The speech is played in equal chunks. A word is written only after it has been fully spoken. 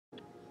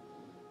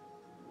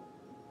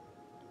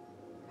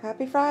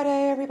Happy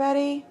Friday,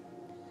 everybody.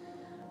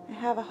 I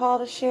have a haul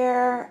to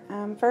share.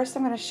 First,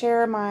 I'm going to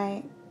share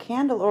my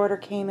candle order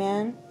came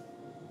in.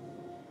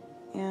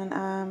 And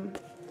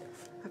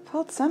I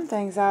pulled some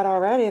things out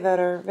already that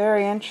are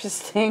very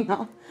interesting.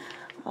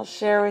 I'll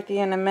share with you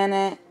in a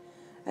minute.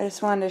 I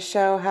just wanted to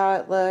show how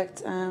it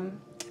looked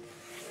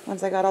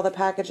once I got all the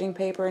packaging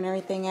paper and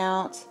everything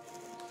out.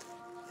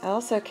 I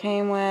also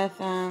came with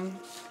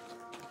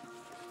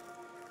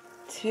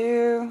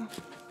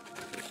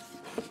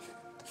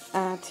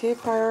two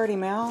priority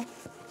mail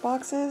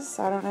boxes.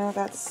 I don't know if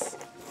that's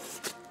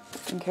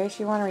in case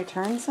you want to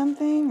return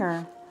something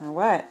or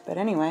what, but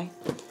anyway,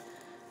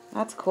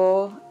 that's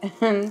cool.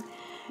 And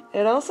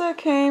it also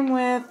came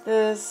with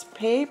this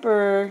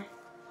paper.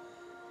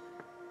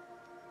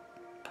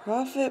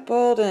 Prophet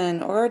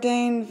Bolden,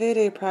 ordained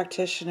voodoo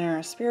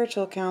practitioner,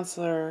 spiritual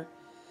counselor,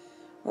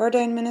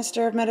 ordained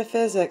minister of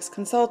metaphysics,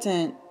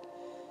 consultant.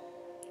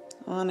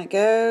 On it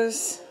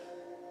goes.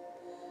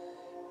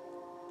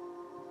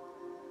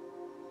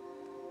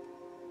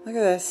 Look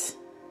at this.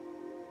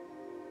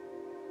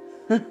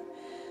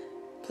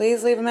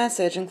 Please leave a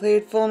message.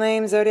 Include full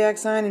name, zodiac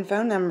sign, and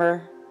phone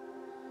number.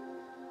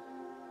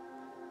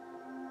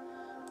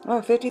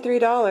 Oh,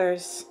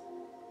 $53.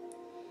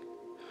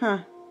 Huh.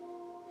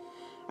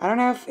 I don't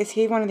know if is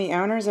he one of the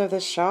owners of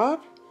this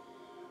shop?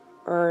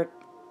 Or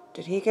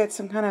did he get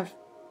some kind of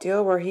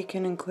deal where he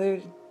can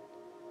include...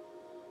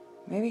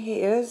 Maybe he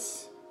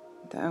is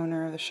the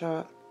owner of the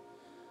shop.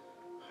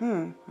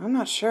 I'm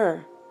not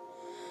sure.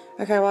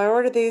 Okay, well I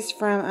ordered these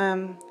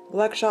from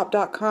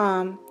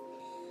luckshop.com,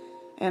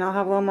 and I'll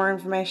have a little more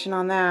information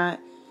on that.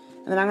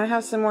 And then I'm going to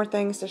have some more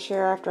things to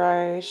share after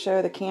I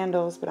show the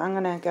candles, but I'm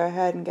going to go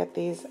ahead and get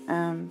these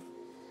out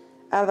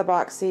of the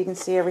box so you can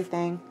see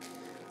everything.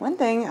 One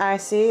thing I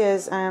see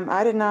is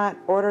I did not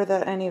order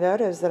any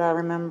votives that I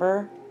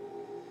remember.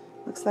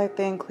 Looks like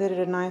they included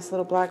a nice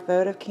little black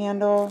votive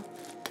candle.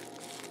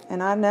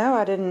 And I know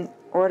I didn't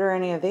order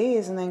any of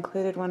these, and they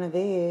included one of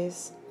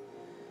these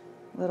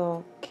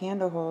little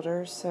candle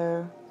holders,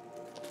 so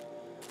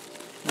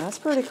that's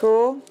pretty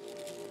cool.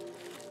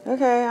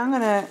 Okay, I'm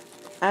gonna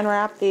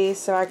unwrap these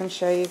so I can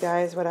show you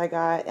guys what I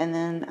got, and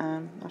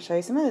then I'll show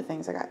you some other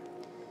things I got.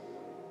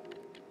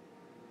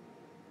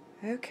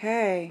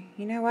 Okay,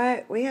 you know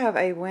what? We have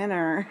a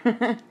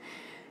winner.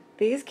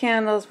 These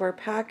candles were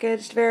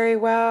packaged very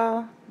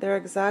well. They're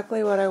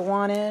exactly what I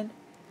wanted.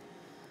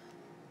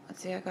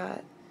 Let's see, I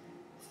got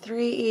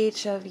 3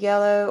 each of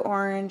yellow,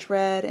 orange,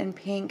 red, and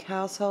pink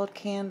household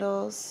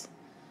candles.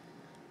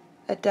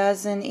 A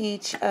dozen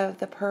each of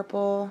the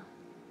purple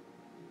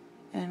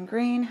and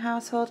green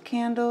household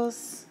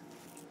candles.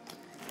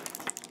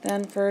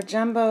 Then for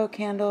jumbo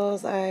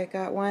candles, I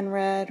got 1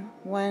 red,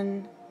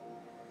 1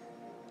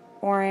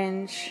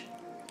 orange,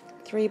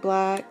 3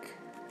 black,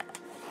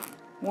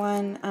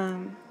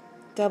 1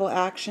 double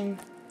action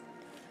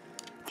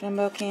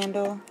jumbo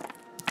candle,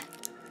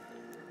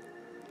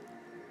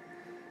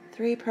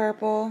 3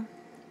 purple,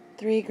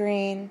 3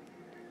 green,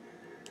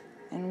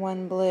 and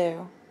 1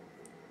 blue.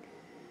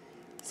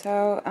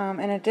 So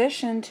in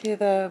addition to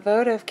the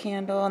votive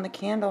candle and the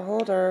candle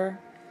holder,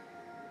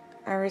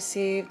 I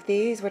received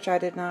these, which I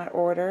did not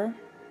order,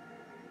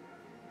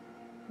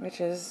 which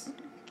is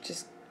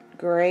just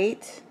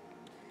great.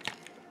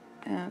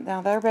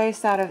 Now they're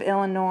based out of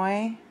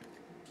Illinois,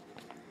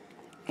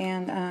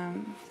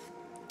 and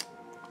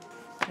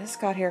this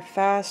got here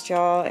fast,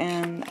 y'all,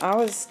 and I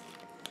was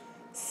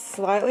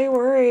slightly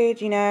worried,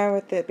 you know,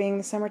 with it being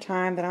the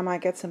summertime, that I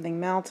might get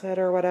something melted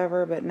or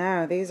whatever, but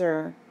no, these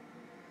are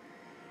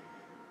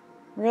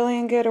really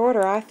in good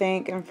order, I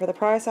think, and for the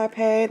price I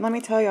paid. Let me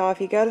tell y'all, if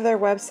you go to their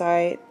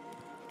website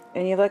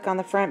and you look on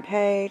the front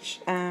page,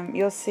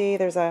 you'll see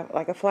there's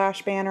like a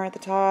flash banner at the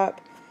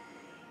top,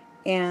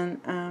 and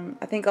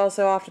I think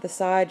also off to the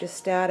side, just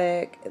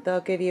static,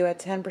 they'll give you a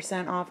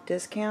 10% off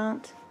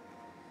discount.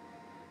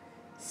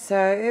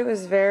 So it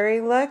was very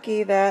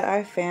lucky that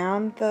I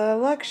found the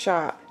Luck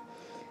Shop,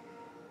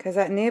 because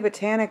that new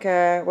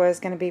Botanica was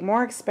going to be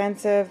more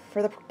expensive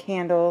for the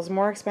candles,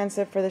 more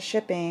expensive for the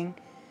shipping.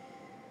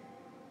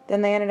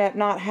 Then they ended up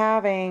not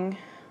having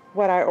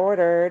what I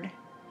ordered.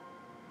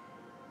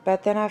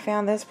 But then I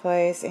found this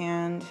place,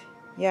 and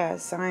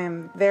yes, I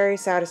am very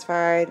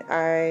satisfied.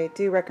 I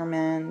do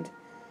recommend,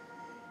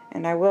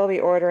 and I will be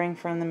ordering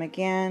from them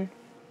again.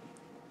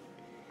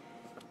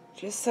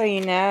 Just so you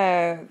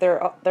know,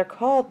 they're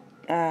called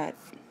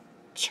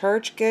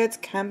Church Goods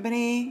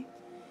Company.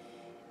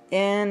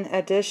 In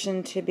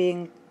addition to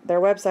being, their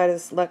website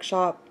is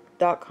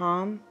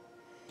luckshop.com.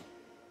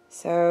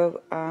 So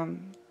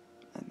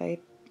they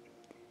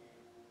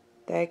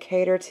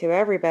cater to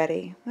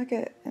everybody. Look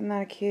at, isn't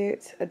that a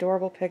cute,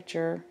 adorable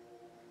picture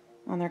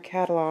on their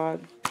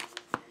catalog?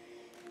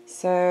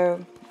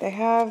 So they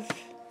have,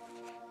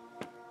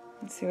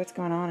 let's see what's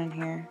going on in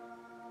here.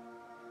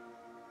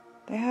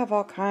 They have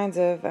all kinds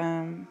of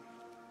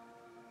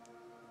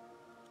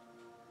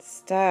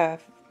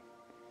stuff.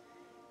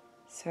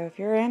 So if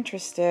you're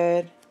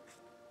interested,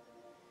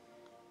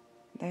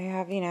 they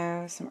have, you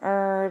know, some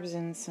herbs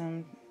and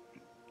some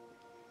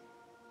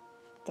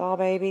doll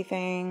baby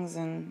things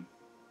and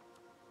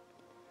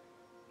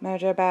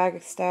mojo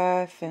bag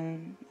stuff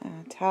and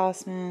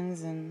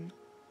talismans and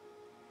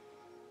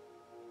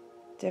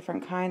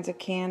different kinds of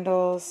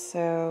candles.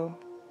 So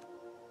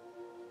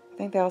I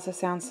think they also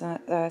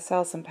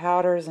sell some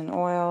powders and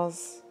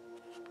oils.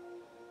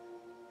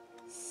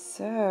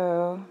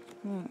 So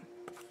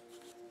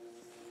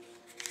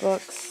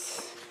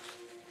books,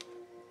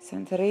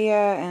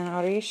 Santeria and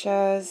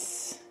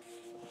Orishas.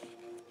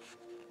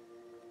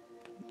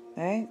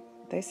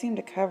 They seem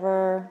to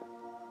cover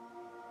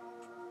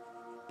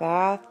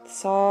bath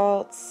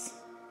salts,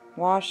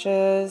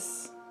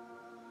 washes,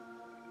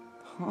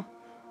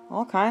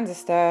 all kinds of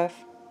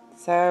stuff.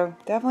 So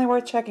definitely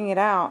worth checking it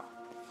out.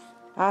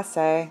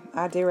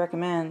 I do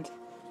recommend.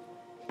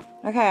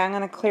 Okay, I'm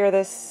going to clear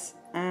this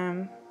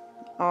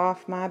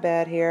off my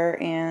bed here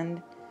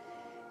and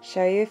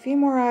show you a few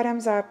more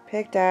items I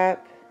picked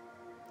up.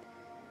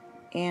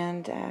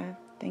 And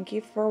thank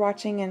you for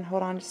watching, and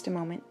hold on just a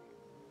moment.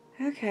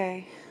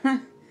 Okay,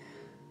 I'm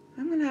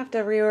gonna have to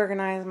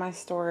reorganize my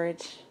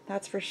storage.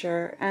 That's for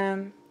sure.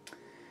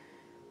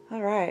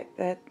 All right,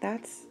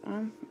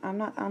 I'm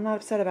not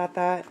upset about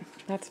that.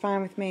 That's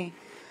fine with me.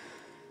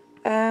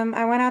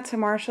 I went out to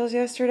Marshall's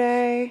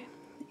yesterday,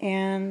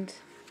 and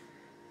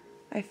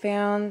I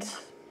found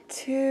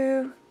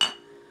 2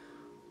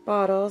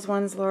 bottles.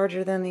 One's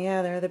larger than the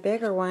other. The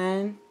bigger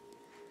one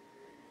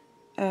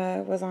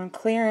was on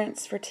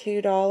clearance for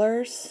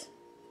 $2.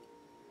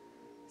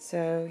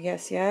 So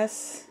yes,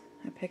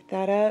 I picked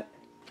that up.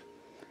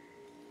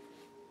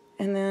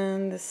 And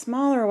then the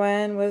smaller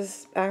one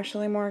was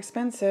actually more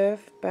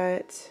expensive,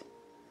 but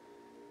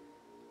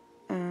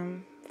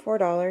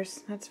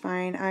 $4. That's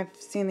fine. I've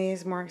seen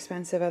these more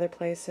expensive other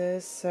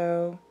places,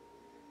 so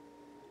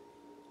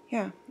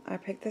yeah, I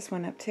picked this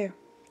one up too.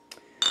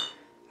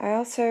 I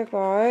also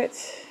bought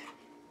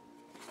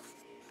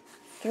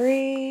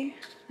 3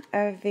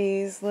 of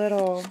these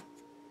little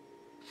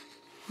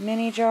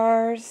mini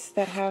jars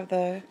that have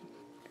the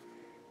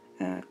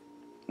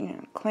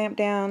clamp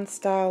down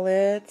style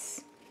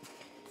lids.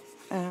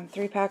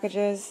 3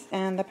 packages,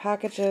 and the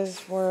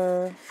packages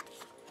were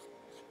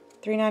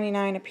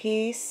 $3.99 a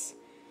piece,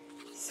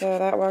 so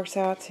that works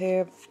out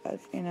to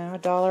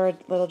 $1 a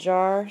little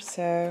jar.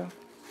 So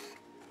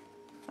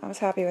I was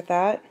happy with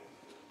that.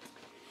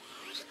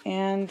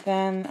 And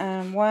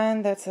then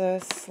one that's a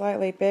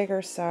slightly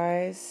bigger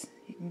size,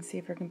 you can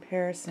see for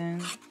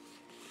comparison,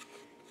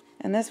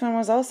 and this one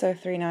was also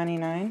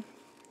 $3.99,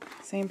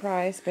 same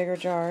price, bigger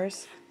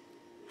jars.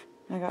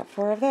 I got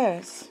 4 of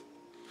those.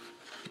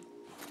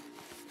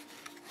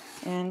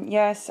 And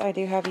yes, I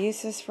do have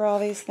uses for all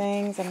these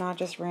things. I'm not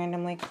just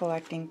randomly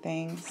collecting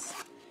things.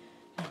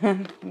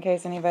 In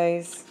case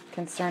anybody's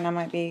concerned I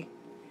might be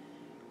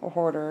a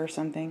hoarder or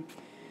something.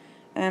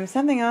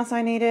 Something else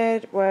I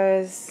needed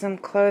was some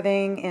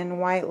clothing in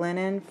white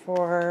linen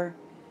for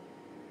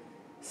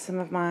some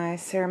of my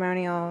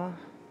ceremonial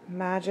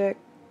magic.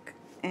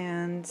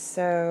 And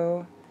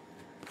so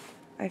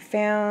I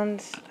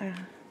found,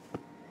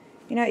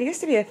 it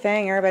used to be a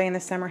thing. Everybody in the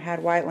summer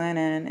had white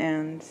linen,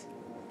 and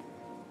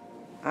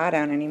I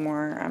don't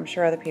anymore. I'm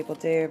sure other people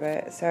do,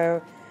 but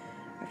so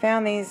I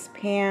found these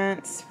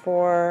pants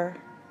for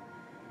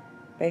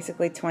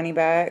basically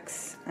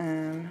 $20.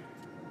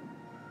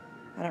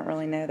 I don't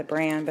really know the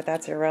brand, but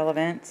that's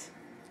irrelevant.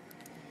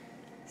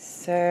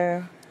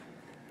 So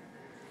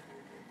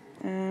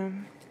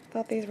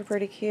thought these were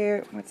pretty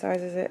cute. What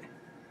size is it?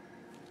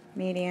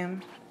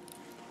 Medium.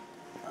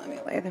 Let me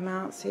lay them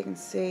out so you can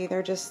see.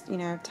 They're just,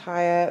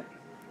 tie up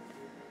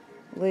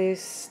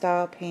loose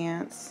style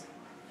pants,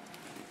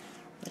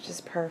 which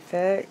is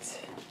perfect.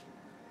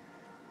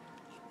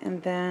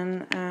 And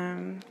then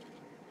I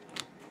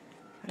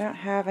don't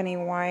have any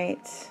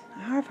white.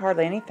 I have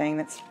hardly anything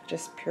that's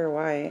just pure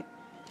white.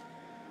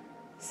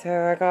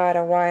 So I got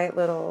a white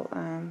little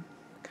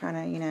kind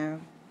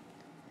of,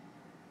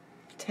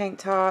 tank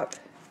top,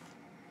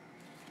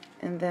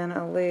 and then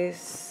a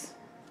loose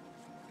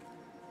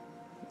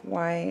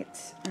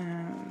white,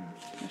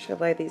 I should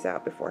lay these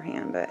out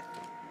beforehand, but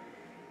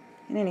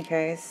in any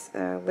case,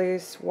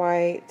 loose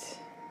white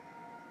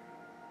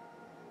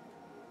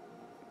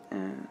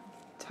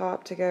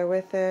top to go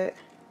with it.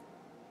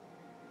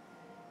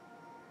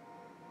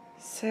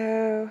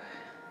 So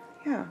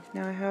yeah,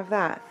 now I have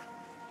that,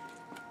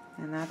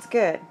 and that's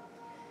good.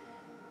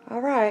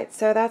 Alright,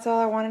 so that's all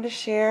I wanted to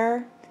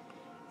share,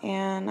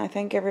 and I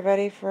thank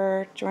everybody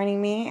for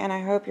joining me, and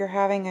I hope you're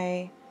having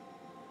a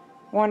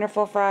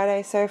wonderful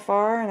Friday so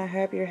far, and I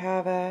hope you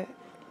have a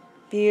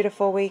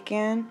beautiful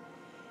weekend.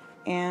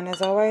 And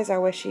as always, I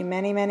wish you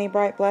many, many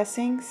bright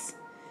blessings,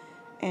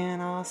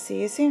 and I'll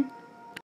see you soon.